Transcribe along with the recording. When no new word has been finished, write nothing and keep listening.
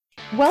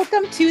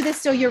Welcome to the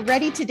So You're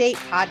Ready to Date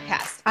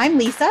podcast. I'm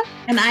Lisa.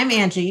 And I'm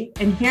Angie.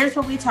 And here's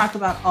where we talk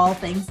about all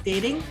things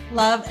dating,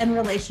 love, and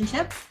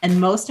relationships.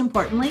 And most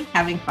importantly,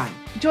 having fun.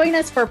 Join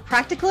us for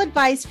practical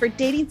advice for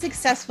dating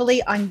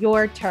successfully on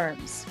your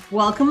terms.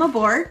 Welcome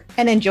aboard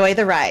and enjoy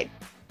the ride.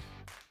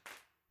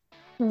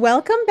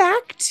 Welcome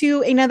back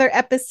to another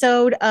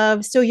episode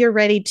of So You're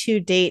Ready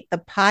to Date, the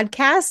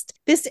podcast.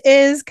 This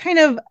is kind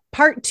of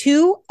part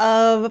two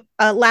of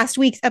last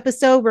week's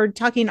episode. We're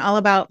talking all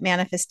about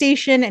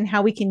manifestation and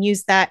how we can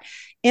use that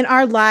in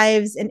our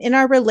lives and in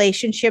our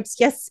relationships.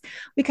 Yes,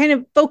 we kind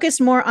of focus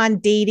more on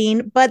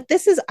dating, but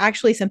this is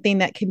actually something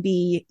that can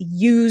be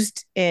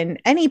used in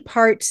any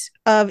part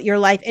of your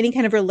life, any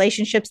kind of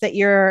relationships that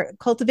you're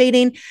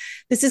cultivating.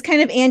 This is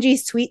kind of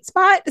Angie's sweet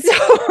spot. So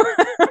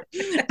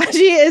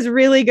she is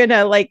really going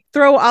to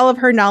throw all of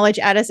her knowledge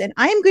at us. And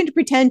I am going to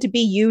pretend to be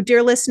you,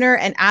 dear listener,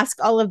 and ask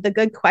all of the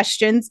good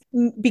questions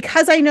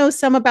because I know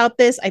some about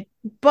this,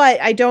 but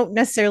I don't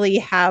necessarily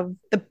have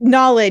the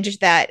knowledge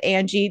that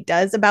Angie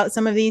does about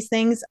some of these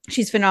things.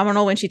 She's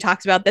phenomenal when she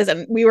talks about this.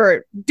 And we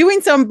were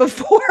doing some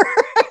before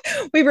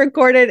we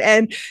recorded,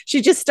 and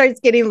she just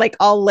starts getting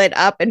all lit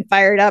up and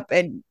fired up.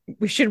 And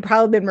we should have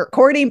probably been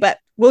recording, but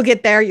we'll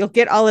get there. You'll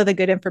get all of the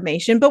good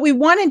information. But we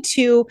wanted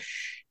to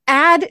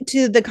add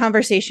to the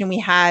conversation we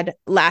had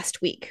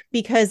last week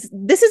because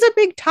this is a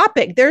big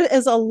topic. There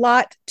is a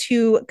lot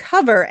to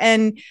cover.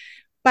 And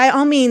by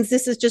all means,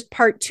 this is just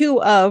part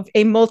two of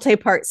a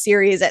multi-part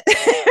series.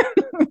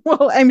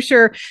 Well, I'm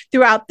sure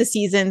throughout the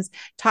seasons,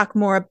 talk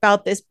more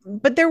about this.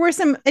 But there were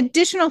some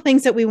additional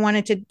things that we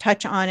wanted to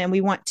touch on and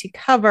we want to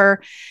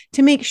cover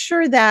to make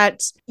sure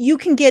that you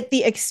can get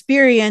the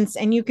experience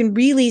and you can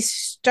really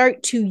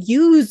start to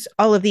use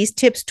all of these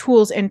tips,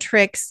 tools, and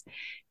tricks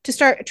to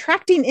start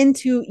attracting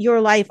into your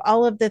life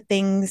all of the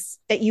things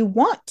that you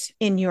want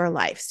in your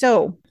life.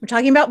 So we're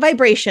talking about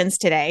vibrations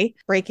today,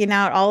 breaking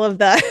out all of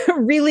the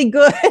really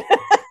good,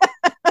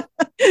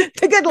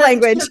 the good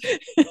language.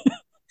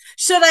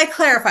 Should I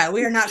clarify?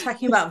 We are not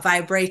talking about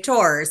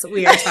vibrators.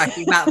 We are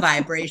talking about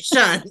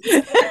vibrations.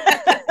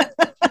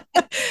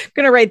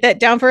 Going to write that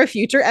down for a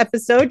future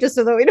episode just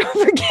so that we don't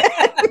forget.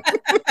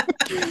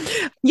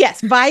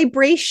 Yes,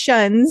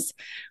 vibrations,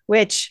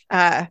 which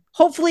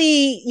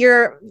hopefully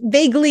you're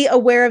vaguely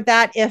aware of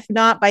that. If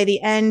not, by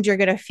the end, you're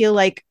going to feel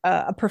like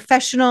a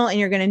professional and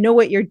you're going to know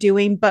what you're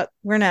doing. But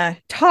we're going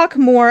to talk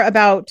more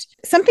about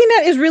something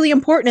that is really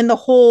important in the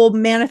whole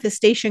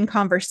manifestation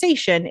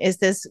conversation is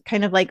this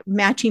kind of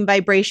matching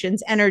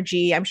vibrations,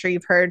 energy. I'm sure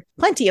you've heard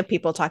plenty of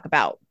people talk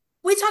about.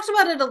 We talked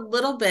about it a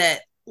little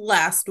bit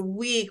last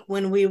week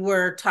when we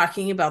were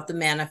talking about the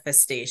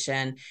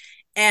manifestation.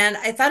 And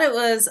I thought it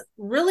was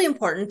really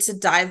important to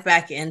dive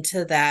back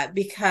into that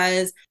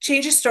because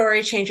change your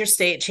story, change your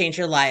state, change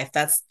your life.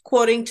 That's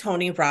quoting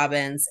Tony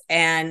Robbins.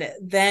 And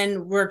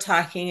then we're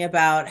talking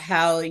about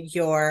how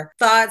your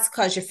thoughts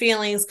cause your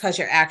feelings, cause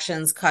your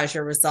actions, cause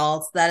your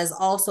results. That is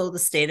also the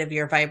state of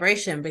your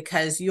vibration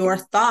because your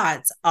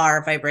thoughts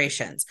are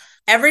vibrations.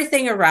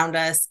 Everything around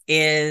us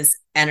is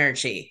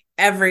energy.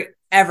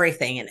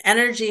 Everything, and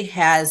energy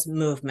has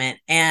movement,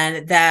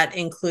 and that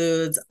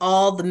includes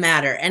all the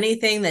matter,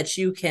 anything that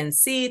you can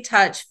see,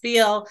 touch,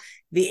 feel,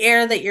 the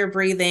air that you're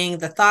breathing,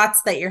 the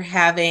thoughts that you're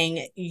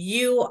having.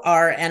 You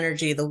are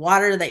energy. The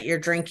water that you're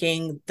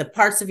drinking, the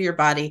parts of your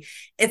body,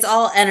 it's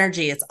all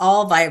energy. It's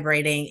all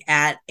vibrating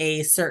at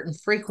a certain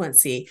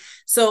frequency.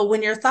 So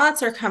when your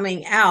thoughts are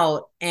coming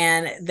out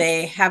and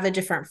they have a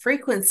different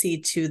frequency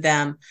to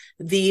them,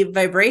 the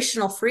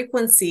vibrational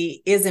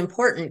frequency is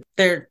important.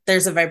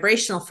 There's a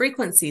vibrational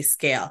frequency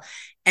scale.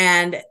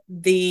 And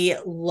the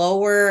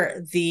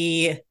lower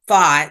the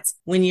thoughts,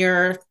 when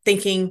you're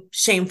thinking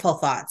shameful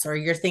thoughts, or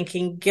you're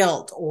thinking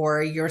guilt,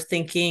 or you're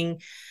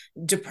thinking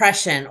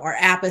depression or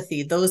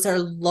apathy, those are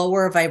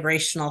lower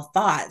vibrational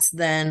thoughts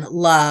than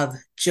love,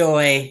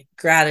 joy,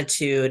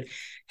 gratitude,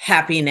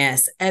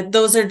 happiness. And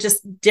those are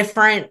just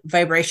different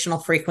vibrational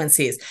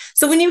frequencies.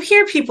 So when you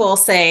hear people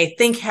say,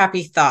 think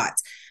happy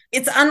thoughts,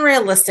 it's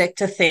unrealistic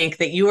to think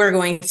that you are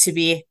going to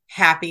be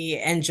happy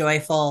and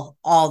joyful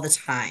all the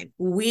time.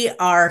 We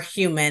are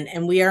human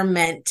and we are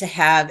meant to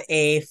have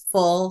a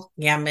full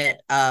gamut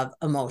of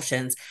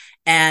emotions,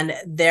 and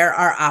there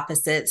are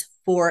opposites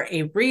for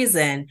a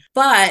reason.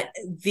 But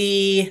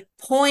the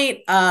point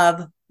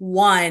of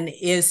one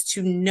is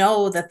to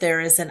know that there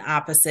is an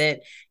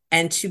opposite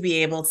and to be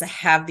able to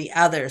have the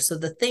other. So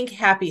the think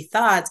happy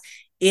thoughts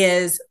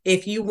is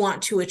if you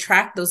want to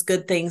attract those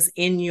good things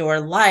in your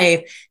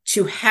life,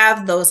 to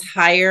have those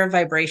higher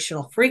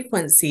vibrational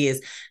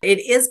frequencies, it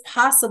is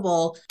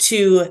possible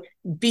to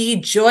be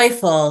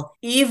joyful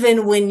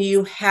even when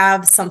you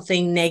have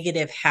something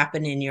negative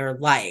happen in your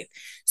life.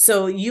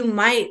 So you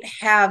might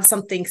have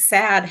something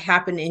sad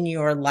happen in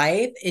your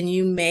life and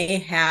you may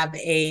have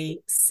a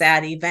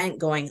sad event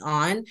going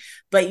on,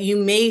 but you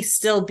may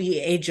still be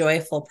a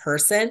joyful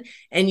person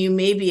and you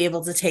may be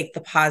able to take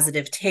the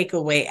positive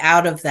takeaway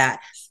out of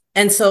that.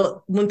 And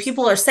so when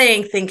people are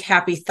saying think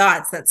happy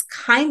thoughts, that's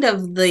kind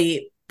of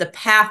the the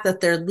path that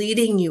they're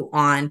leading you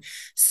on,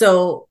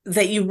 so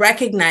that you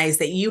recognize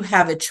that you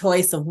have a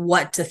choice of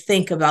what to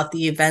think about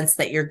the events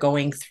that you're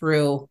going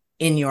through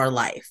in your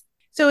life.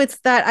 So it's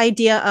that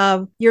idea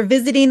of you're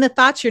visiting the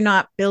thoughts, you're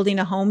not building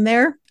a home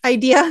there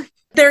idea.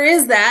 There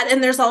is that.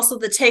 And there's also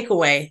the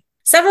takeaway.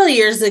 Several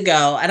years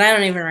ago, and I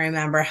don't even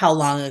remember how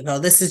long ago,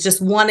 this is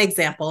just one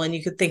example, and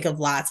you could think of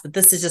lots, but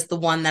this is just the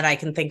one that I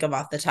can think of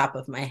off the top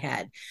of my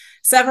head.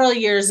 Several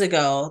years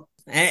ago,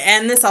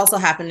 and this also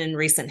happened in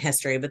recent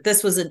history, but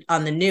this was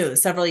on the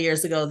news. Several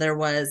years ago, there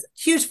was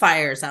huge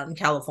fires out in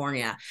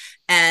California,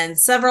 and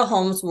several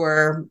homes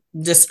were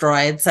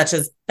destroyed, such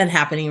as been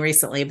happening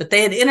recently, but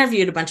they had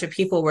interviewed a bunch of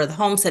people where the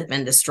homes had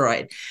been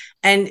destroyed.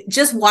 And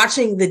just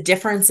watching the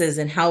differences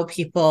in how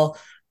people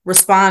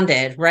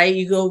responded, right?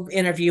 You go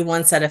interview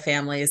one set of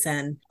families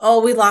and,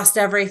 oh, we lost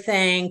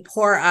everything.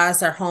 Poor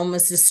us. Our home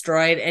was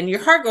destroyed. And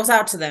your heart goes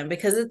out to them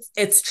because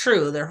it's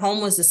true. Their home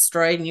was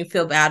destroyed and you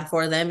feel bad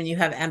for them and you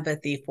have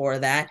empathy for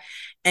that.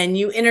 And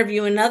you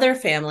interview another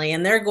family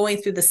and they're going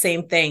through the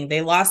same thing.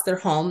 They lost their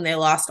home. They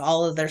lost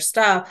all of their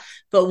stuff.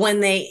 But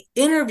when they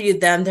interviewed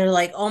them, they're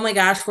like, oh my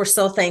gosh, we're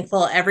so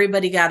thankful.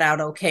 Everybody got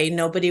out okay.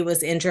 Nobody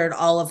was injured.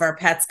 All of our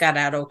pets got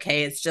out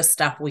okay. It's just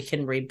stuff we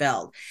can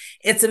rebuild.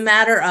 It's a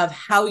matter of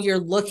how you're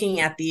looking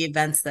at the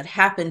events that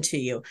happen to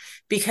you,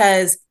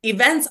 because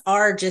events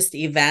are just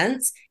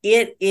events.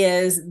 It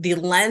is the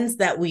lens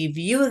that we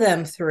view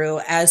them through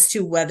as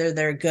to whether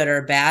they're good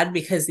or bad,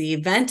 because the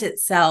event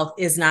itself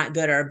is not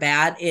good or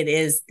bad. It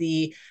is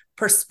the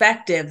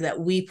perspective that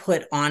we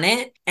put on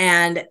it,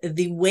 and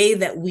the way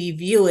that we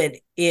view it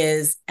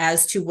is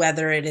as to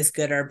whether it is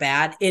good or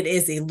bad. It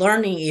is a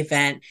learning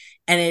event,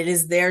 and it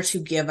is there to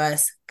give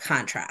us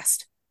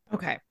contrast.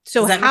 Okay.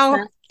 So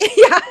how,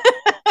 yeah.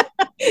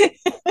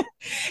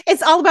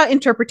 It's all about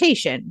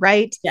interpretation,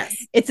 right? Yes.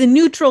 It's a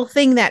neutral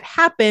thing that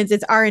happens.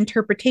 It's our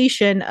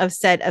interpretation of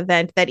said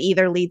event that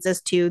either leads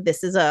us to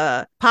this is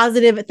a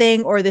positive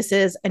thing, or this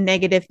is a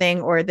negative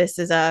thing, or this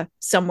is a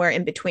somewhere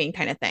in between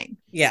kind of thing.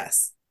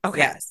 Yes. Okay.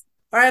 Yes.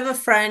 Or I have a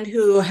friend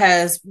who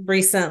has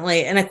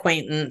recently, an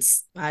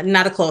acquaintance,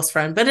 not a close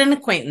friend, but an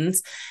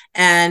acquaintance.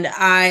 And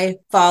I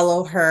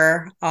follow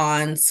her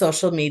on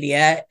social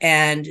media,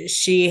 and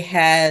she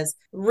has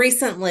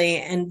recently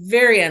and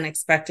very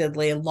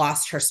unexpectedly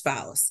lost her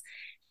spouse.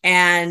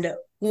 And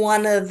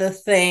one of the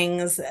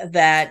things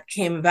that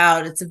came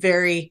about, it's a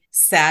very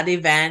sad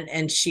event,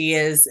 and she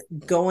is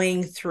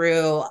going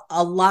through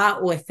a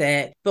lot with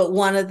it. But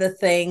one of the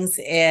things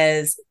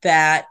is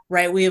that,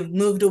 right, we have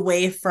moved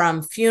away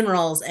from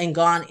funerals and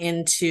gone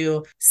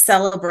into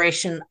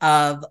celebration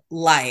of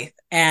life.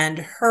 And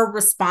her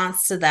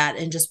response to that,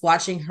 and just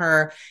watching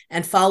her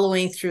and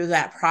following through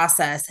that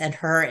process, and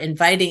her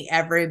inviting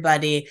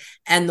everybody,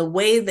 and the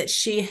way that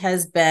she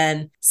has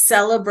been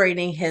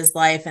celebrating his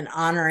life and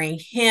honoring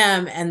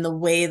him, and the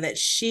way that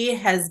she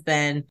has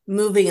been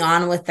moving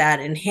on with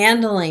that and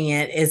handling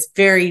it, is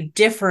very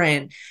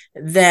different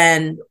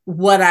than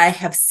what I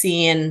have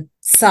seen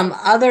some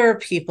other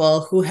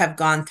people who have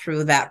gone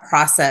through that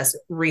process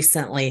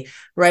recently,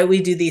 right? We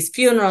do these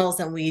funerals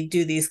and we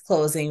do these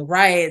closing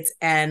rites,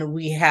 and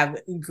we have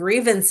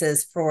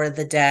grievances for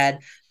the dead,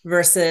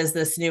 versus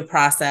this new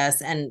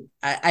process. And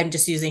I'm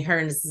just using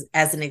her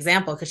as an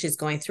example because she's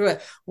going through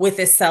it with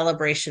this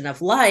celebration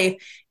of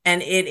life.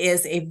 And it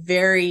is a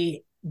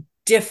very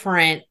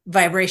different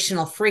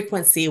vibrational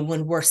frequency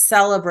when we're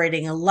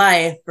celebrating a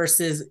life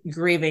versus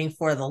grieving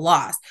for the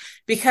loss.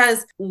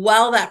 Because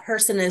while that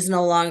person is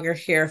no longer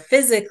here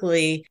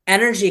physically,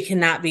 energy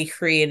cannot be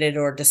created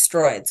or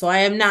destroyed. So I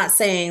am not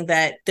saying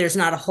that there's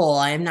not a hole.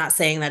 I am not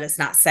saying that it's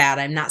not sad.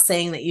 I'm not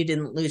saying that you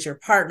didn't lose your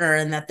partner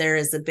and that there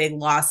is a big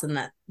loss,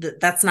 and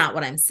that's not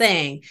what I'm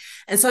saying.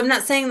 And so I'm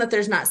not saying that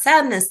there's not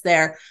sadness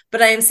there,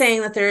 but I am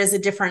saying that there is a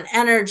different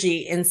energy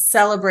in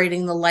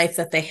celebrating the life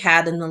that they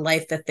had and the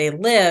life that they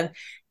lived,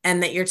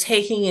 and that you're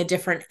taking a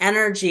different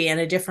energy and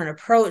a different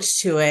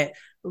approach to it,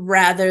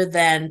 rather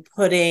than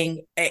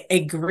putting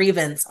a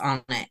grievance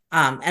on it.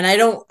 And I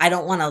don't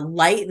want to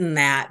lighten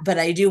that, but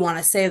I do want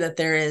to say that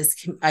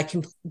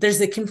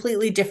there's a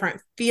completely different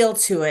feel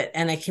to it,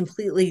 and a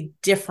completely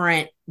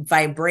different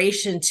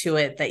vibration to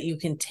it, that you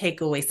can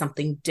take away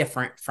something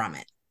different from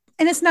it.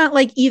 And it's not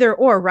like either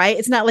or, right?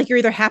 It's not like you're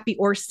either happy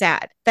or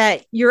sad,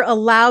 that you're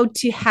allowed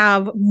to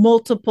have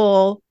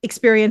multiple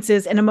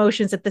experiences and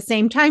emotions at the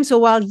same time. So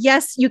while,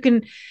 yes, you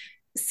can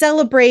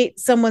celebrate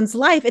someone's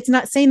life, it's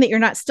not saying that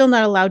you're still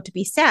not allowed to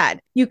be sad.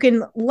 You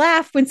can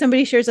laugh when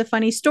somebody shares a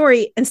funny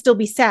story and still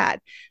be sad.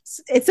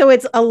 So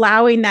it's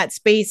allowing that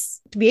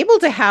space to be able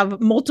to have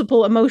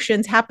multiple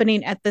emotions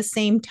happening at the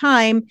same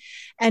time,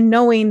 and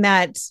knowing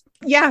that,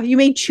 yeah, you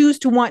may choose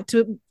to want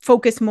to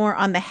focus more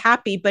on the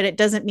happy, but it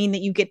doesn't mean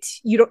that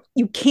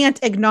you can't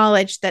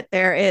acknowledge that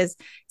there is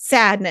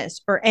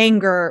sadness or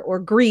anger or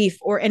grief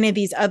or any of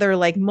these other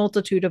like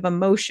multitude of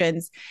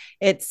emotions.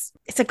 It's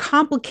a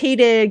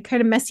complicated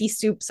kind of messy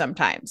soup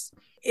sometimes.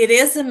 It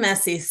is a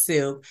messy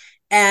soup.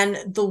 And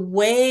the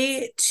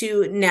way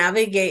to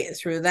navigate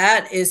through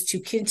that is to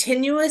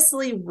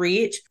continuously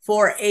reach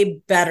for a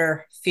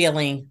better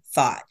feeling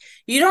thought.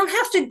 You don't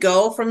have to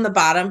go from the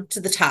bottom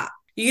to the top.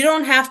 You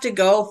don't have to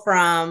go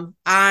from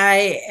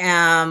I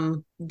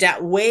am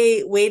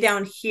way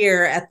down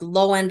here at the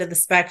low end of the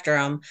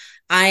spectrum.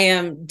 I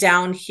am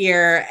down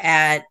here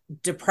at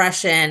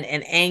depression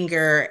and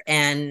anger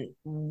and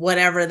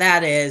whatever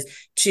that is,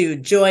 to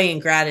joy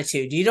and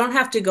gratitude. You don't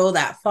have to go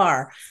that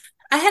far.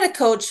 I had a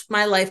coach,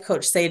 my life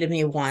coach, say to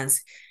me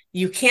once,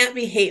 you can't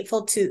be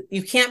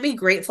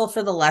grateful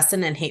for the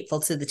lesson and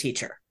hateful to the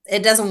teacher.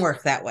 It doesn't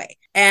work that way.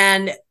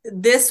 And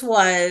this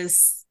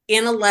was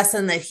in a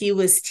lesson that he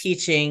was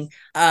teaching,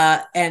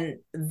 and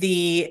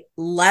the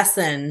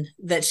lesson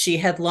that she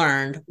had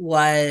learned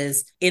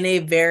was in a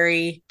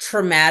very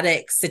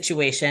traumatic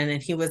situation.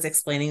 And he was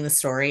explaining the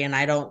story, and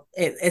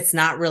it's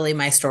not really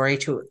my story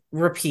to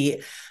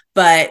repeat,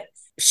 but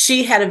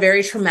she had a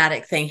very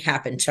traumatic thing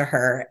happen to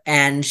her,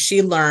 and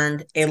she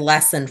learned a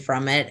lesson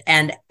from it.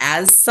 And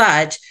as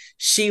such,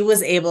 she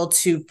was able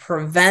to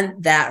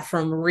prevent that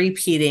from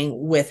repeating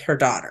with her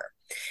daughter.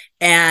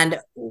 And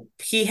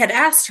he had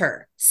asked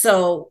her,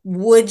 so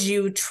would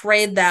you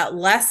trade that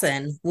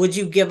lesson? Would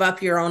you give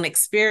up your own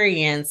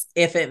experience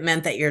if it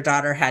meant that your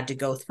daughter had to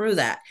go through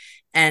that?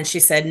 And she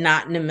said,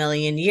 not in a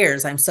million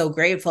years. I'm so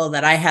grateful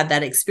that I had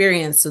that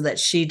experience so that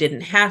she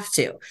didn't have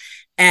to.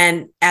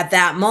 And at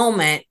that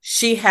moment,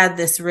 she had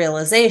this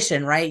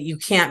realization, right? You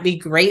can't be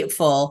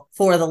grateful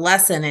for the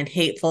lesson and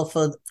hateful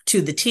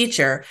to the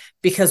teacher,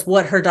 because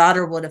what her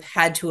daughter would have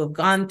had to have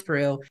gone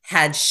through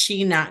had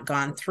she not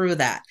gone through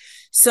that.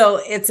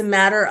 So it's a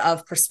matter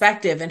of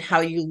perspective and how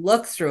you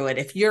look through it.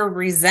 If you're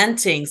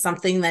resenting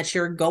something that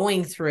you're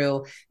going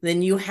through,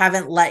 then you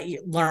haven't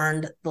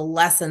learned the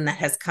lesson that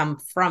has come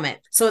from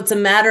it. So it's a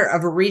matter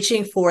of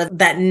reaching for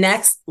that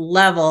next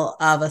level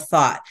of a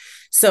thought.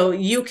 So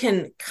you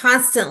can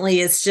constantly,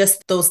 it's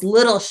just those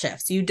little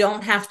shifts. You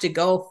don't have to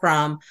go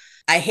from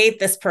I hate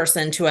this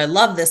person to I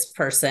love this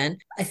person.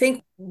 I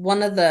think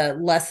one of the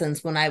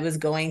lessons when I was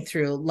going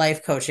through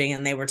life coaching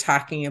and they were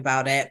talking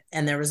about it,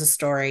 and there was a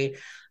story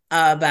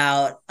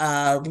about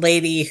a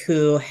lady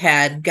who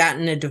had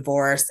gotten a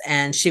divorce,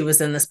 and she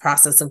was in this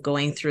process of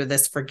going through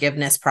this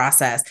forgiveness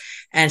process.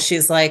 And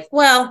she's like,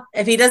 well,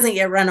 if he doesn't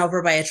get run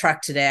over by a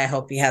truck today, I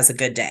hope he has a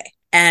good day.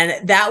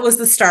 And that was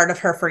the start of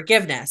her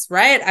forgiveness,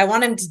 right? I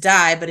want him to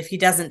die, but if he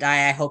doesn't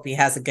die, I hope he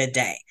has a good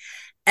day.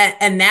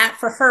 And that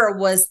for her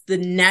was the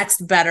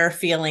next better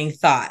feeling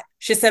thought.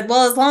 She said,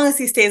 well, as long as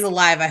he stays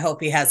alive, I hope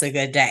he has a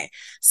good day.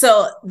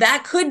 So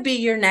that could be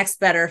your next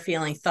better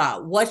feeling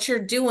thought. What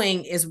you're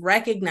doing is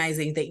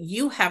recognizing that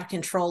you have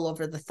control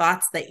over the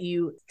thoughts that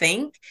you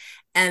think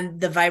and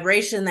the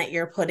vibration that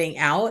you're putting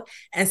out.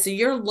 And so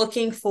you're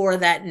looking for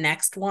that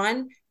next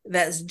one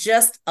that's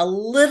just a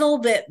little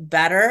bit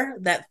better,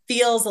 that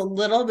feels a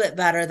little bit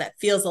better, that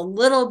feels a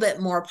little bit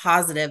more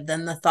positive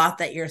than the thought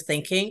that you're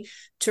thinking,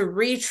 to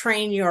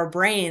retrain your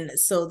brain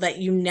so that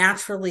you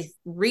naturally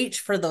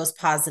reach for those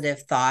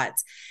positive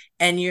thoughts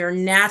and you're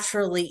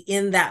naturally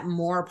in that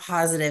more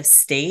positive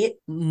state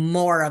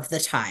more of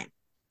the time.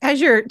 As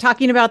you're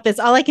talking about this,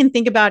 all I can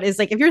think about is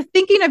like, if you're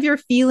thinking of your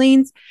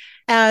feelings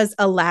as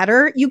a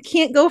ladder, you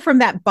can't go from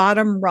that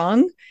bottom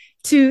rung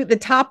to the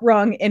top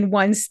rung in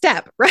one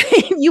step,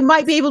 right? You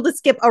might be able to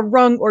skip a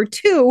rung or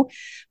two,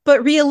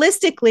 but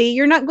realistically,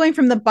 you're not going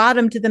from the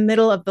bottom to the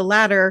middle of the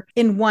ladder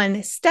in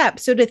one step.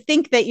 So to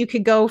think that you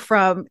could go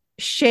from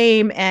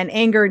shame and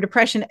anger and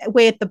depression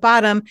way at the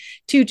bottom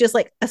to just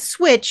like a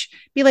switch,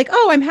 be like,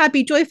 oh, I'm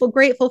happy, joyful,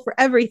 grateful for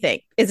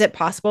everything. Is it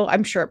possible?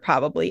 I'm sure it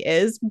probably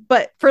is.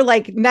 But for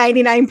like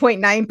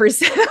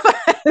 99.9% of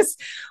us,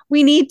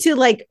 we need to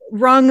like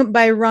rung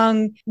by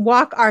rung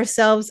walk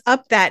ourselves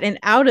up that and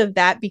out of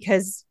that,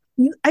 because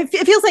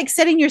it feels like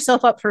setting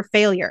yourself up for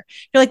failure.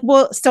 You're like,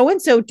 well,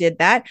 so-and-so did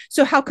that,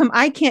 so how come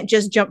I can't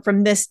just jump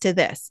from this to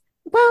this?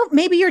 Well,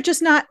 maybe you're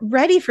just not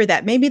ready for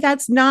that. Maybe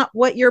that's not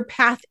what your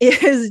path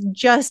is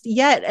just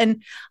yet.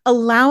 And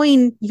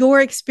allowing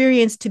your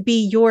experience to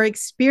be your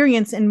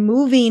experience and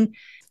moving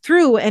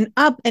through and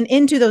up and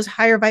into those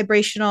higher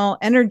vibrational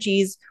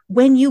energies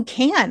when you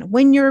can,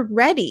 when you're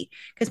ready,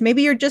 because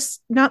maybe you're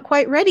just not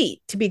quite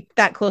ready to be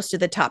that close to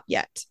the top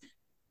yet.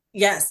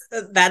 Yes,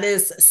 that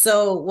is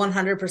so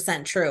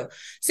 100% true.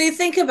 So you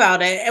think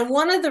about it, and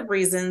one of the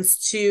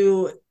reasons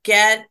to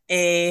get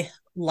a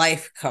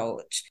life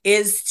coach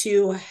is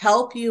to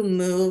help you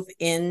move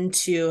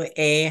into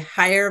a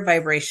higher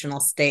vibrational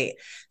state.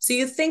 So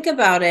you think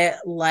about it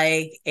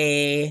like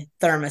a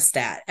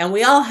thermostat, and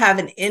we all have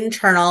an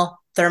internal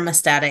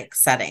thermostatic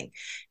setting.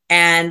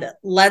 And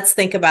let's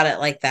think about it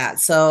like that.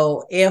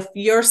 So if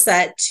you're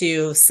set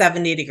to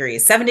 70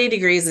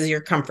 degrees is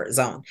your comfort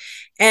zone.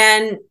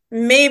 And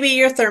maybe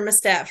your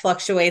thermostat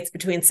fluctuates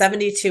between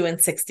 72 and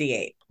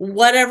 68,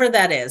 whatever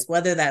that is,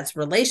 whether that's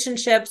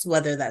relationships,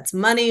 whether that's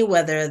money,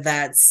 whether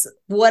that's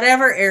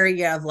whatever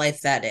area of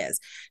life that is.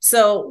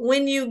 So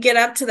when you get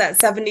up to that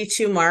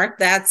 72 mark,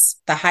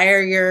 that's the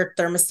higher your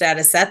thermostat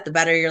is set, the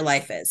better your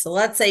life is. So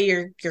let's say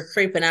you're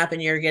creeping up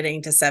and you're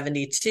getting to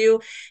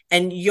 72,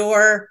 and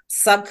your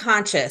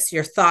subconscious,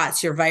 your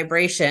thoughts, your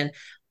vibration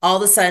all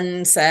of a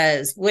sudden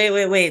says,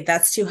 wait,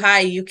 that's too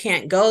high. You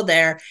can't go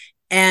there.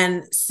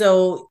 And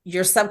so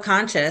your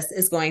subconscious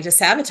is going to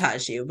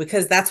sabotage you,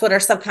 because that's what our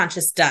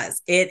subconscious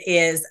does. It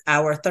is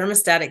our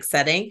thermostatic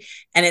setting,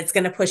 and it's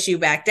going to push you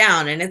back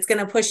down, and it's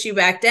going to push you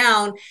back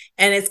down,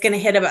 and it's going to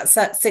hit about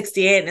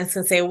 68, and it's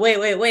going to say,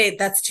 wait,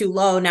 that's too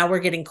low. Now we're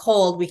getting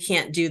cold. We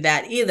can't do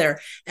that either.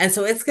 And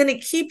so it's going to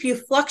keep you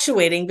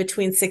fluctuating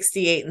between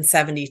 68 and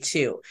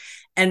 72.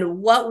 And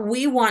what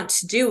we want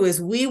to do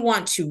is we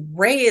want to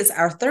raise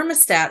our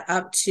thermostat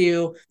up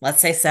to, let's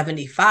say,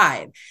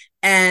 75.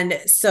 And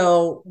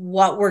so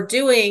what we're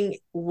doing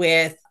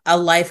with a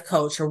life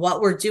coach, or what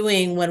we're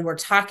doing when we're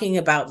talking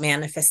about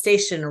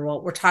manifestation, or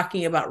what we're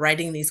talking about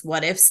writing these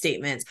what if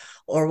statements,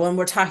 or when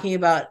we're talking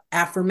about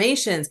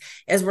affirmations,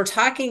 is we're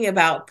talking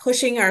about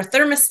pushing our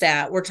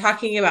thermostat. We're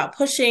talking about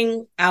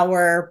pushing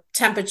our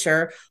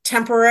temperature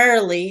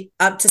temporarily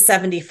up to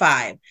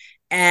 75.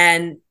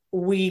 And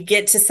we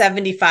get to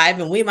 75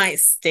 and we might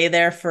stay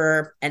there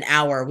for an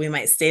hour. We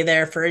might stay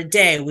there for a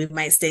day. We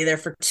might stay there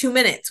for 2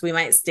 minutes. We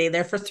might stay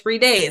there for 3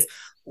 days.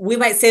 We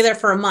might stay there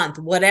for a month,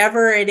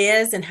 whatever it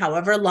is. And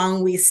however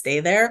long we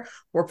stay there,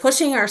 we're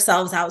pushing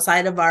ourselves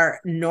outside of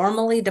our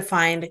normally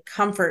defined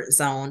comfort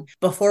zone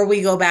before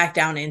we go back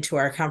down into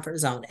our comfort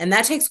zone. And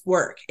that takes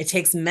work. It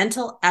takes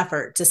mental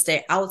effort to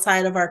stay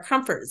outside of our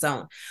comfort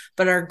zone.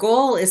 But our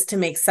goal is to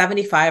make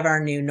 75 our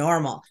new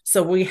normal.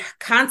 So we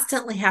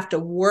constantly have to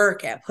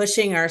work at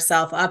pushing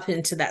ourselves up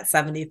into that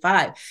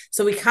 75.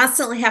 So we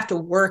constantly have to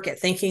work at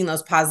thinking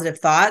those positive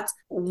thoughts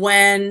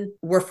when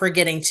we're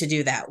forgetting to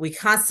do that. We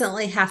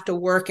constantly have to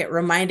work at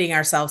reminding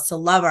ourselves to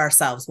love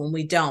ourselves when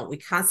we don't. We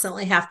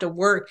constantly have to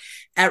work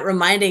at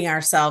reminding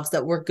ourselves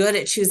that we're good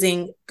at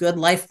choosing good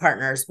life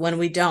partners when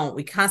we don't.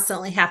 We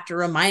constantly have to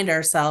remind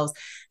ourselves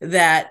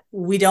that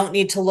we don't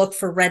need to look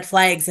for red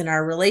flags in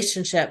our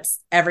relationships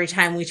every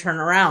time we turn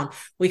around.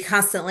 We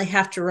constantly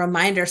have to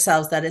remind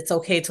ourselves that it's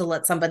okay to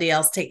let somebody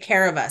else take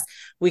care of us.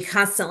 We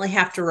constantly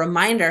have to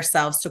remind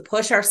ourselves to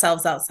push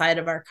ourselves outside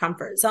of our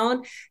comfort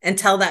zone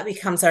until that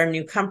becomes our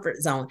new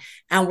comfort zone.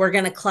 And we're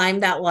going to climb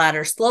that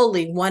ladder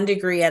slowly, 1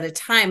 degree at a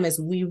time, as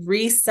we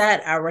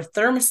reset our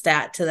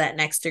thermostat to that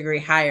next degree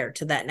higher,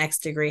 to that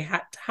next degree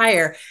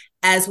higher,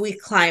 as we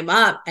climb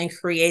up and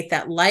create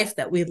that life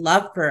that we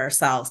love for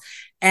ourselves.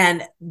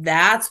 And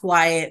that's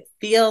why it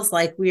feels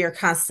like we are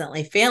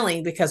constantly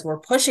failing, because we're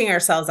pushing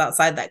ourselves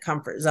outside that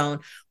comfort zone.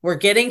 We're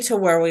getting to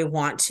where we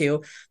want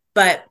to,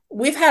 but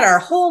we've had our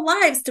whole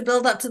lives to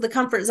build up to the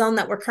comfort zone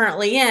that we're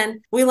currently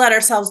in. We let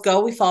ourselves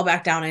go. We fall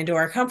back down into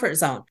our comfort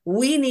zone.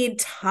 We need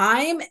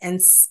time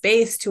and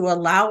space to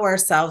allow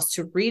ourselves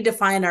to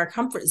redefine our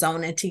comfort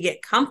zone and to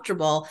get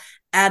comfortable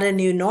at a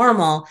new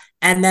normal.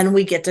 And then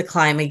we get to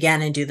climb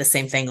again and do the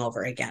same thing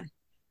over again.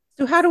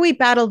 So how do we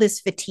battle this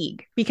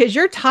fatigue? Because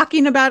you're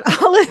talking about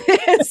all of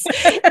this.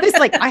 And it's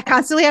like, I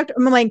constantly have to,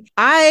 I'm like,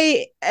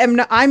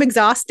 I'm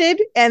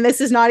exhausted, and this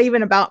is not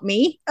even about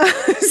me.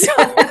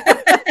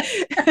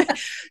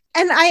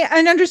 And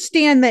I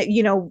understand that,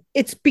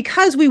 it's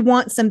because we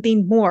want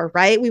something more,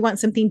 right? We want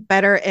something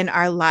better in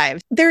our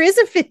lives. There is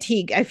a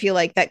fatigue, I feel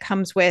like, that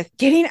comes with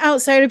getting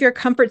outside of your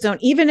comfort zone,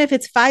 even if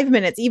it's 5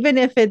 minutes, even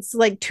if it's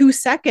like 2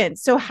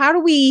 seconds. So how do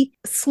we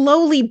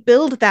slowly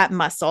build that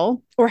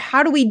muscle, or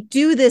how do we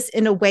do this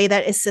in a way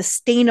that is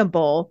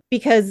sustainable?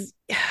 Because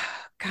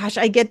gosh,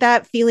 I get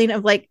that feeling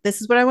of like, this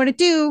is what I want to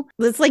do.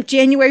 It's like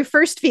January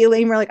 1st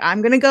feeling. We're like,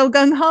 I'm going to go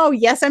gung ho.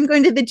 Yes, I'm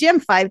going to the gym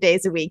 5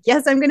 days a week.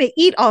 Yes, I'm going to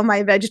eat all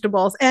my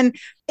vegetables, and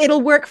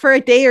it'll work for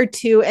a day or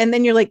two. And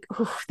then you're like,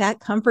 that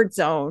comfort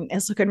zone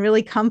is looking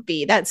really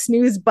comfy. That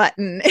snooze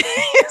button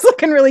is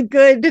looking really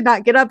good to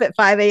not get up at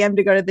 5 a.m.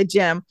 to go to the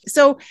gym.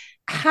 So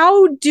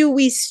how do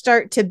we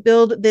start to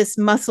build this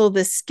muscle,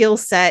 this skill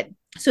set,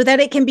 so that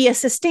it can be a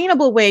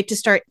sustainable way to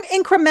start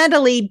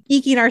incrementally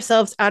eking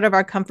ourselves out of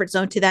our comfort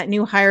zone to that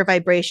new higher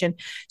vibration,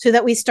 so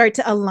that we start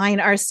to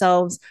align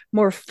ourselves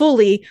more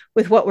fully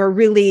with what we're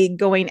really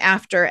going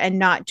after, and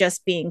not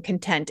just being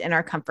content in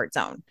our comfort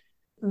zone?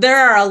 There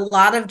are a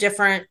lot of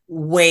different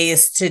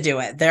ways to do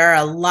it. There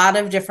are a lot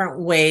of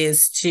different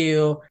ways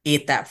to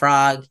eat that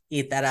frog,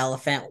 eat that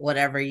elephant,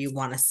 whatever you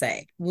want to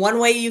say. One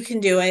way you can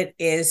do it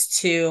is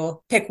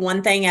to pick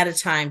one thing at a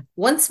time,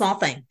 one small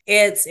thing.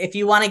 It's, if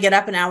you want to get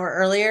up an hour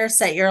earlier,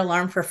 set your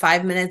alarm for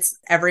 5 minutes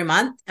every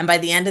month. And by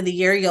the end of the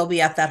year, you'll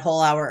be up that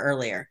whole hour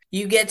earlier.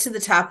 You get to the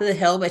top of the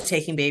hill by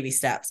taking baby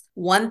steps,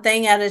 one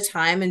thing at a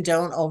time, and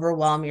don't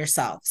overwhelm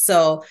yourself.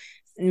 So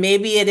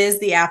maybe it is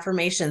the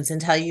affirmations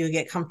until you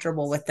get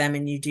comfortable with them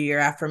and you do your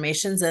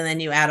affirmations, and then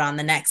you add on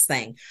the next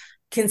thing.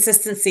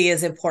 consistency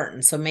is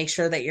important. So make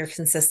sure that you're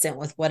consistent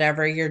with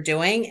whatever you're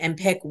doing and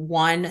pick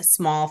one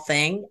small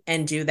thing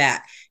and do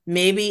that.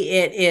 Maybe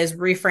it is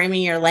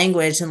reframing your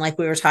language. And like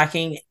we were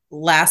talking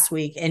last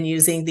week, and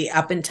using the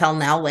up until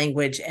now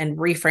language and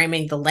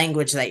reframing the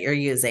language that you're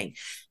using.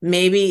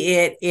 Maybe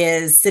it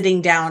is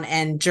sitting down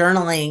and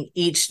journaling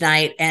each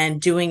night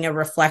and doing a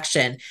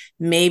reflection.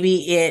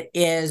 Maybe it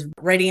is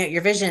writing out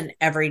your vision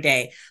every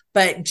day,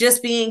 but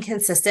just being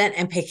consistent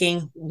and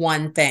picking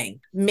one thing.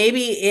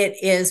 Maybe it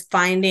is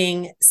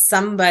finding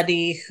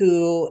somebody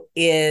who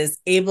is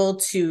able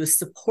to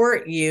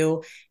support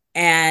you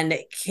and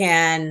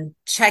can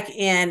check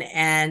in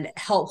and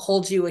help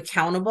hold you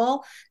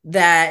accountable,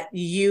 that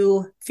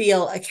you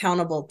feel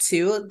accountable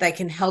to, that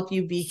can help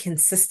you be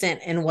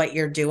consistent in what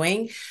you're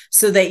doing,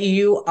 so that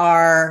you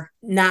are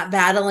not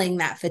battling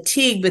that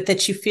fatigue, but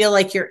that you feel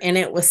like you're in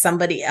it with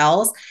somebody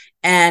else.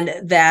 And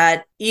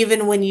that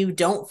even when you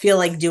don't feel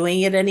like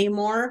doing it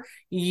anymore,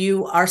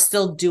 you are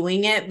still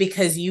doing it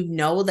because you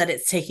know that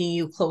it's taking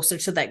you closer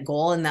to that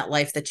goal and that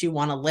life that you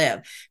want to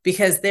live.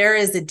 Because there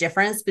is a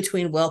difference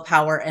between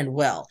willpower and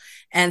will.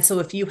 And so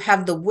if you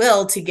have the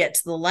will to get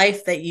to the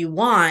life that you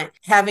want,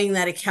 having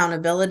that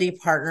accountability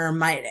partner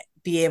might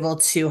be able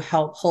to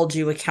help hold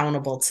you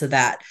accountable to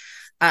that.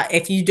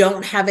 If you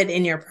don't have it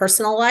in your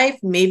personal life,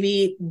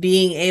 maybe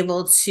being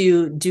able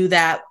to do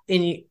that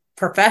in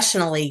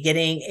professionally,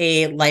 getting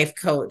a life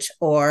coach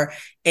or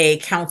a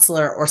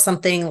counselor or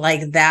something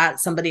like that,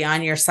 somebody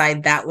on your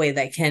side that way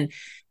that can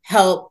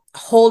help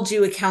hold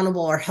you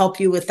accountable or help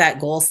you with that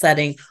goal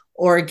setting,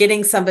 or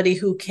getting somebody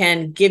who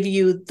can give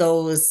you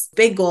those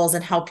big goals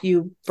and help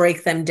you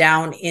break them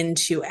down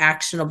into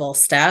actionable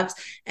steps,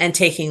 and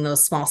taking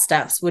those small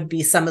steps would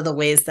be some of the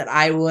ways that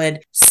I would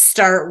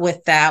start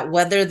with that.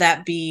 Whether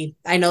that be,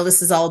 I know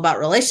this is all about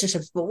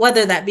relationships, but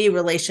whether that be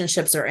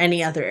relationships or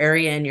any other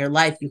area in your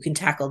life, you can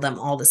tackle them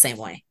all the same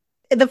way.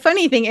 The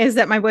funny thing is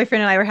that my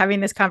boyfriend and I were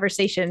having this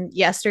conversation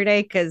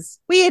yesterday because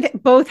we had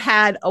both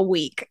had a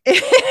week.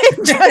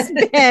 It just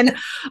been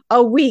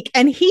a week.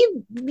 And he,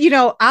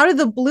 out of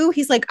the blue,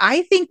 he's like,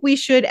 I think we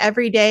should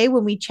every day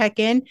when we check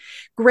in,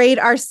 grade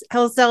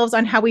ourselves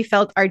on how we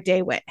felt our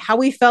day went, how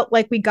we felt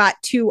like we got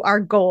to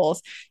our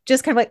goals.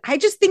 Just kind of like, I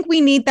just think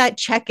we need that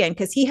check-in,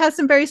 because he has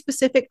some very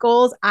specific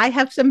goals. I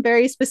have some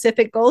very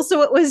specific goals.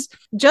 So it was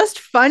just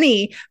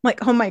funny. I'm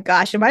like, oh my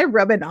gosh, am I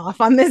rubbing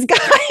off on this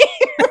guy?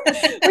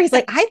 Where he's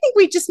like, I think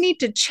we just need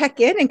to check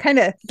in and kind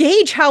of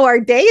gauge how our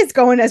day is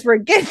going as we're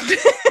getting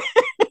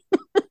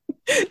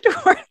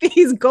toward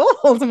these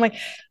goals. I'm like,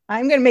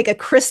 I'm going to make a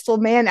crystal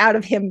man out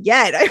of him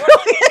yet.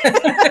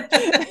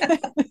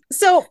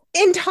 So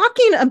in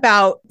talking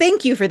about,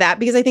 thank you for that,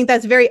 because I think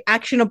that's very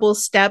actionable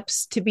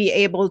steps to be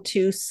able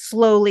to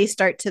slowly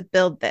start to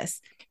build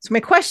this. So my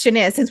question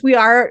is, since we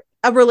are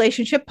a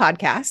relationship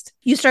podcast,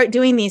 you start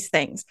doing these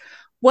things.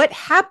 What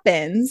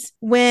happens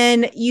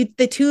when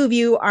the two of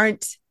you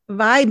aren't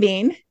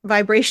vibing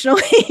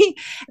vibrationally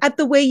at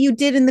the way you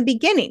did in the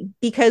beginning,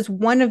 because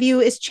one of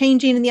you is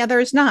changing and the other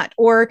is not,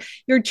 or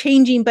you're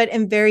changing but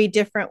in very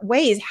different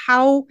ways?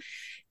 How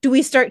do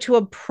we start to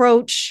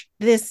approach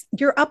this?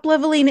 You're up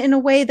leveling in a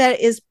way that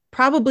is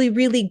probably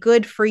really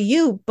good for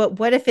you, but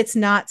what if it's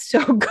not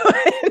so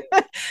good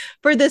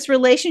for this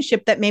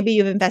relationship that maybe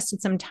you've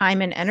invested some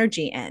time and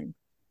energy in?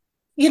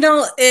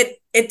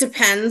 It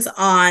depends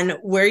on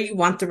where you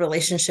want the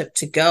relationship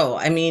to go.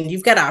 I mean,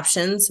 you've got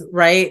options,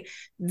 right?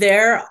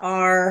 There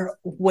are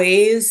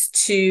ways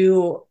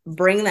to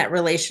bring that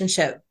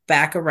relationship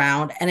back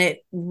around, and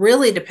it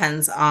really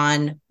depends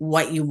on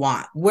what you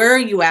want. Where are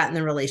you at in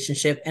the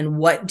relationship, and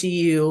what do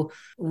you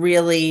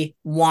really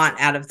want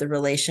out of the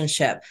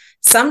relationship?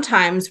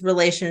 Sometimes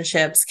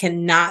relationships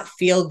cannot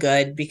feel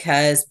good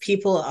because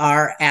people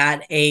are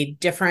at a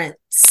different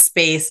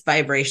space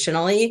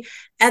vibrationally,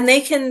 and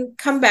they can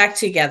come back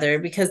together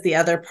because the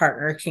other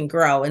partner can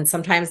grow. And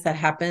sometimes that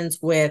happens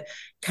with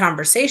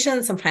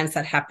conversation. Sometimes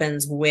that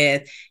happens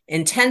with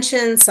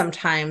intention.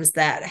 Sometimes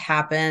that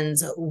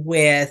happens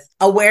with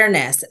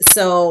awareness.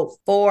 So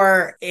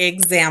for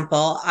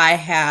example, I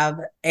have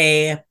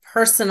a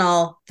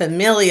personal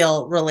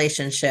familial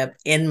relationship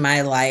in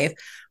my life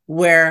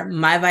where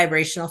my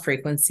vibrational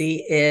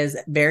frequency is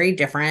very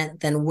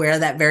different than where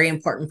that very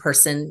important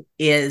person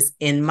is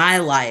in my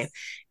life.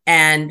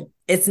 And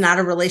it's not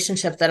a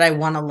relationship that I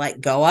want to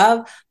let go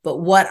of. But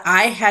what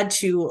I had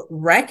to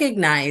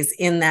recognize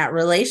in that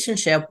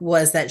relationship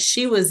was that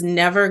she was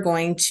never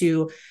going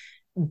to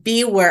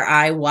be where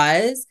I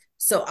was.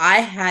 So I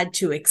had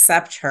to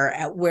accept her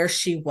at where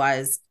she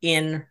was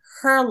in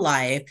her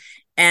life.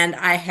 And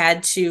I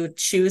had to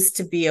choose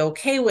to be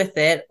okay with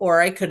it, or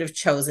I could have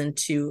chosen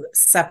to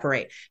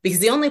separate, because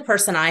the only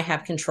person I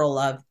have control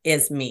of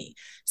is me.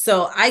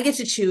 So I get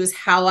to choose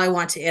how I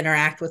want to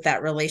interact with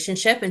that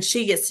relationship, and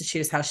she gets to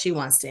choose how she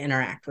wants to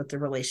interact with the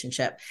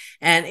relationship.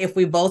 And if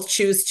we both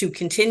choose to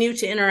continue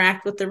to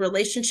interact with the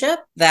relationship,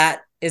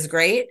 that is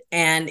great.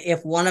 And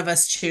if one of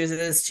us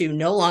chooses to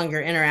no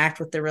longer interact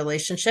with the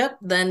relationship,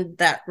 then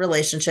that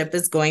relationship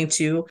is going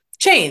to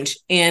change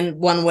in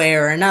one way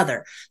or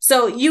another.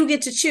 So you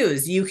get to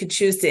choose. You could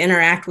choose to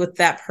interact with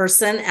that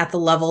person at the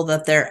level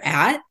that they're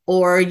at,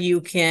 or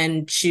you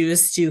can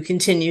choose to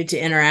continue to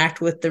interact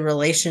with the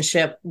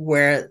relationship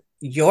where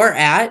you're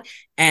at,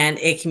 and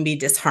it can be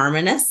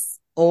disharmonious,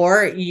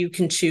 or you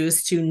can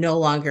choose to no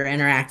longer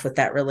interact with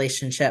that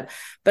relationship.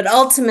 But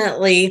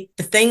ultimately,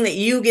 the thing that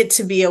you get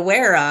to be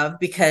aware of,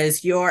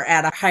 because you're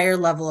at a higher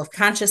level of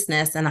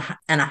consciousness and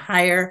a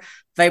higher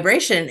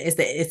vibration, is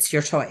that it's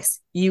your choice.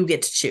 You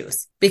get to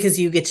choose, because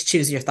you get to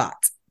choose your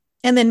thoughts.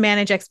 And then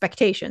manage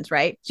expectations,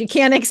 right? You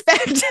can't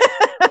expect.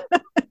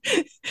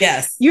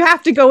 Yes. You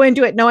have to go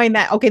into it knowing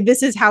that, okay,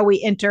 this is how we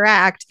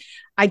interact.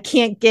 I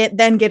can't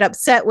get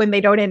upset when they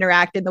don't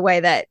interact in the way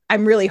that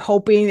I'm really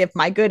hoping, if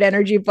my good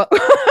energy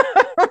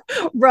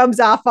rubs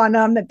off on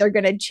them, that they're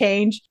going to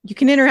change. You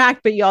can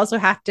interact, but you also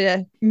have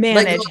to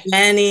manage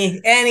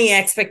any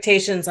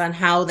expectations on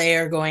how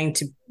they're going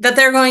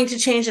to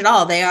change at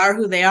all. They are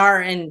who they are.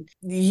 And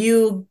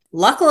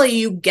luckily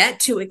you get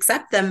to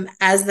accept them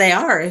as they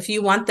are. If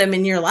you want them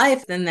in your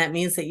life, then that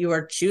means that you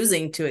are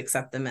choosing to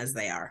accept them as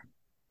they are.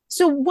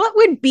 So what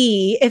would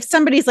be if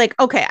somebody's like,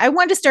 okay, I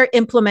want to start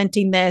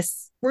implementing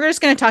this. We're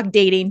just going to talk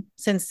dating,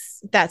 since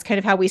that's kind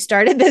of how we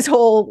started this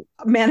whole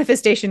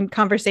manifestation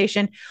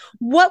conversation.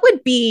 What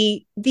would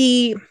be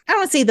I don't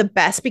want to say the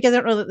best, because I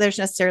don't know that there's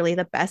necessarily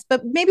the best,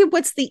 but maybe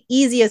what's the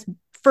easiest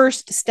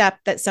first step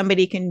that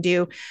somebody can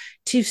do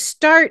to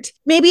start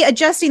maybe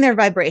adjusting their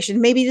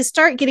vibration, maybe to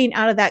start getting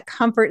out of that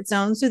comfort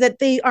zone so that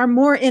they are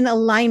more in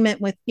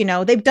alignment with,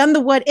 they've done the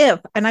what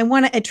if, and I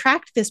want to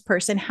attract this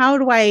person. How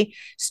do I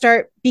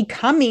start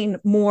becoming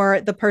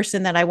more the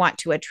person that I want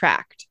to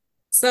attract?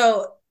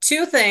 So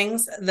 2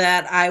 things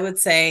that I would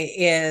say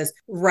is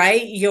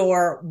write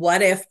your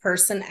what if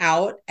person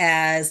out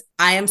as,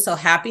 I am so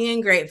happy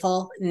and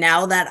grateful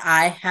now that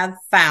I have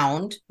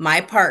found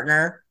my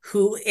partner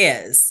who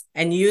is,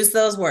 and use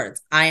those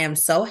words. I am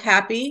so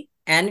happy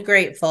and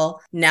grateful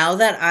now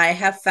that I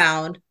have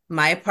found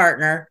my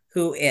partner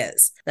who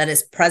is. That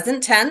is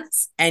present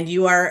tense, and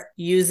you are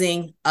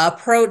using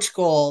approach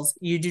goals.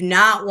 You do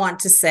not want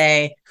to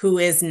say who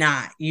is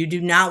not. You do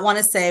not want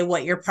to say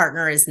what your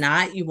partner is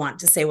not. You want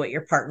to say what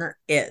your partner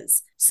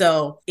is.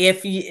 So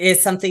if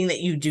it's something that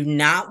you do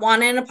not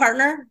want in a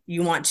partner,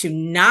 you want to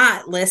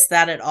not list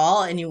that at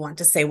all, and you want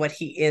to say what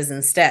he is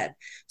instead.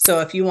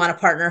 So if you want a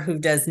partner who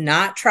does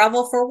not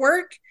travel for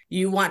work,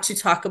 you want to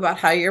talk about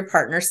how your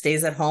partner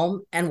stays at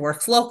home and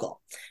works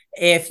local.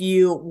 If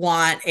you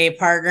want a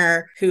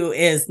partner who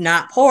is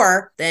not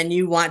poor, then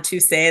you want to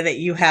say that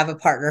you have a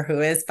partner who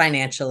is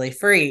financially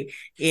free.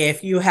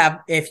 If you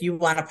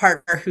want a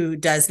partner who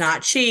does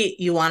not cheat,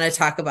 you want to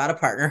talk about a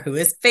partner who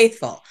is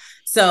faithful.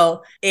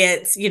 So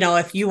it's,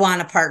 if you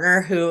want a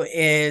partner who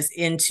is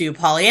into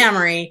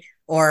polyamory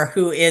or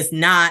who is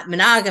not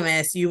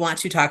monogamous, you want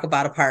to talk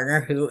about a partner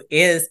who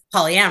is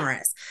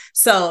polyamorous.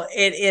 So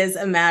it is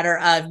a matter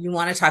of, you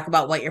want to talk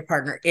about what your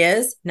partner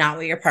is, not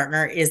what your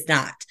partner is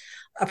not.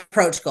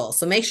 Approach goals.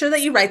 So make sure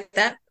that you write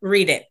that,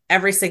 read it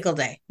every single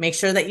day. Make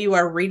sure that you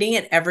are reading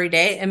it every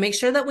day, and make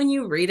sure that when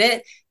you read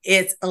it,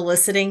 it's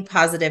eliciting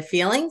positive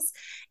feelings.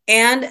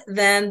 And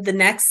then the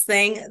next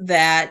thing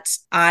that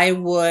I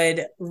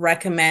would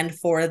recommend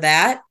for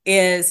that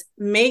is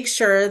make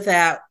sure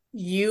that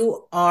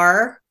you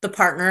are the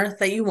partner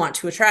that you want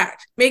to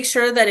attract. Make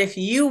sure that if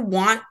you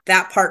want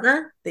that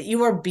partner, that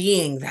you are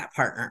being that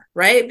partner,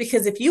 right?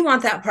 Because if you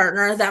want that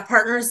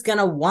partner is going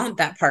to want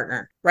that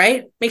partner,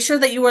 right? Make sure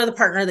that you are the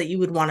partner that you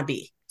would want to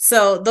be.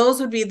 So those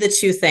would be the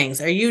 2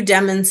 things. Are you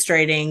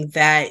demonstrating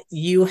that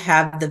you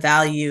have the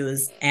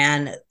values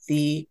and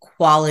the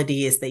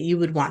qualities that you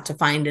would want to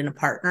find in a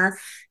partner,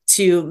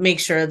 to make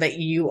sure that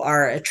you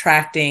are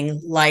attracting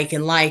like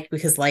and like,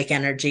 because like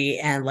energy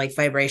and like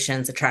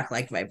vibrations attract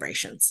like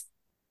vibrations.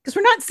 Because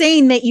we're not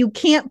saying that you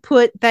can't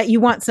put that you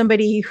want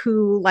somebody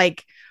who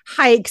like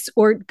hikes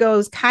or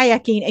goes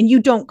kayaking, and you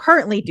don't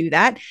currently do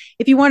that.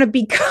 If you want to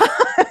become,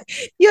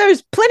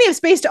 there's plenty of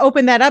space to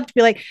open that up to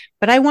be like,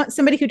 but I want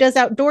somebody who does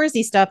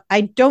outdoorsy stuff.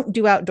 I don't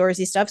do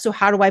outdoorsy stuff. So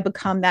how do I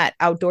become that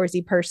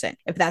outdoorsy person?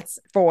 If that's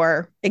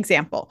for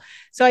example.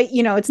 So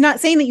it's not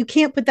saying that you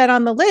can't put that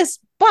on the list,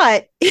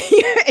 but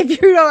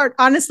if you are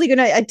honestly going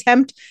to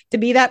attempt to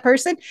be that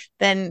person,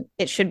 then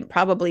it should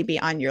probably be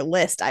on your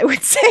list, I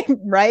would say,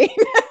 right?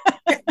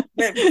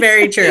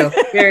 Very true.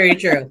 Very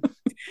true.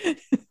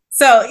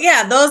 So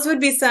yeah, those would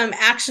be some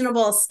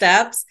actionable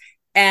steps.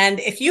 And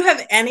if you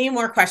have any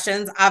more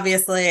questions,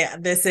 obviously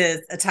this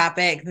is a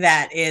topic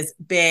that is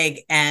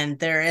big, and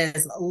there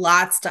is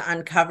lots to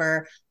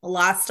uncover,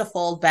 lots to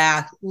fold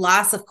back,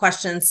 lots of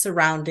questions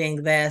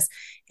surrounding this.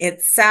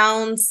 It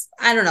sounds,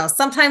 I don't know,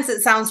 sometimes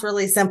it sounds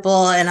really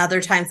simple, and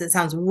other times it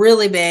sounds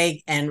really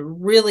big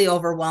and really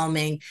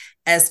overwhelming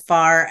as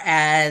far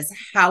as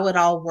how it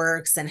all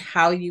works and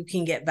how you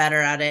can get better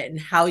at it and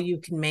how you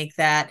can make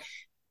that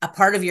a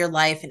part of your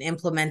life and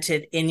implement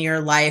it in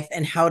your life,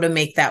 and how to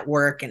make that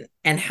work,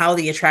 and how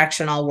the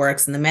attraction all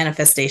works and the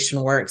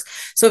manifestation works.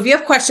 So if you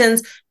have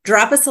questions,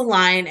 drop us a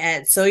line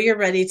at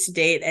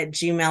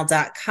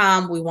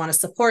soyoureadytodate@gmail.com. We want to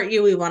support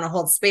you. We want to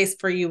hold space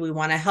for you. We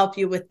want to help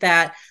you with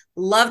that.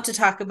 Love to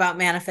talk about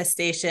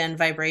manifestation,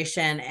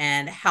 vibration,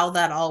 and how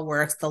that all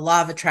works, the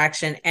law of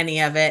attraction,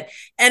 any of it,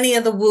 any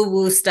of the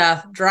woo-woo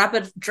stuff. Drop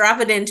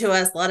it into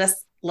us. Let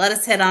us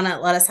hit on it.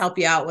 Let us help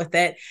you out with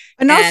it.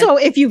 And also,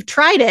 if you've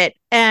tried it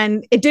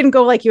and it didn't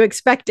go like you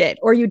expected,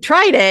 or you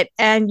tried it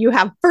and you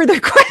have further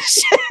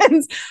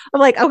questions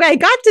of like, okay, I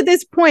got to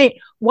this point,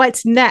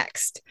 what's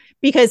next?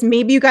 Because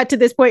maybe you got to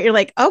this point, you're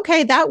like,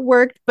 okay, that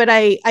worked, but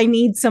I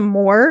need some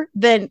more.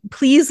 Then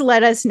please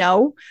let us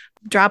know.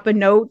 Drop a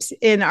note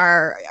in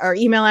our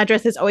email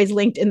address is always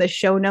linked in the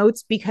show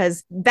notes,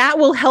 because that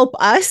will help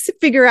us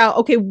figure out,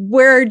 okay,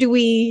 where are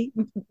we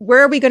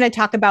going to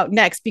talk about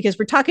next? Because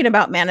we're talking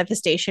about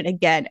manifestation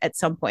again at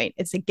some point.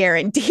 It's a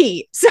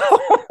guarantee. So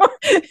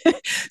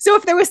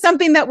if there was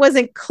something that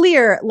wasn't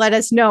clear, let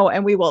us know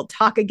and we will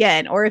talk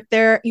again. Or if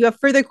you have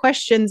further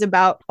questions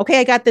about,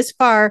 okay, I got this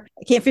far,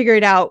 I can't figure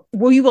it out,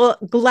 we will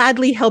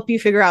gladly help you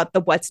figure out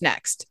the what's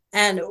next.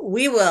 And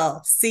we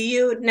will see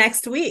you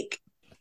next week.